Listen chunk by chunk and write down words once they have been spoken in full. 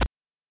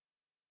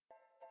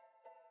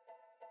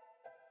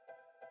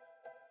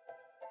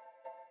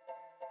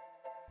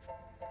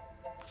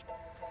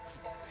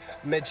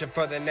Mention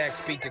for the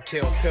next beat to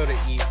kill, pill to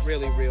eat,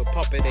 really real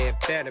puppet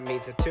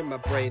amphetamines into my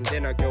brain.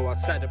 Then I go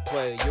outside to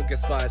play. You'll get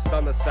sliced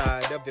on the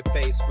side of your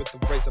face with the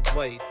razor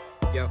blade.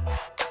 Yo,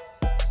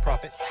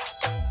 prophet.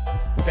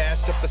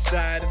 Bashed up the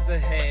side of the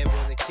head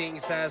with a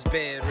king-size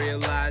bed.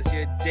 Realize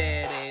you're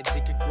dead and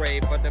dig a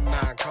grave under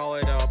mine. Call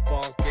it a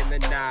bunk in the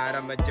night.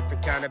 I'm a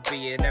different kind of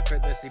being,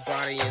 effortlessly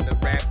body in the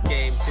rap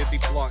game. To be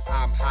blunt,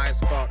 I'm high as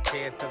fuck,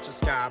 can't touch the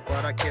sky,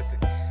 but I kiss it.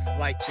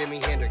 Like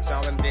Jimi Hendrix,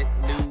 I'll invent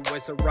new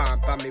ways to rhyme.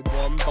 Find me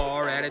one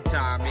bar at a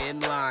time, in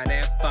line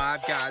at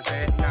 5 guys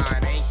at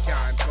 9.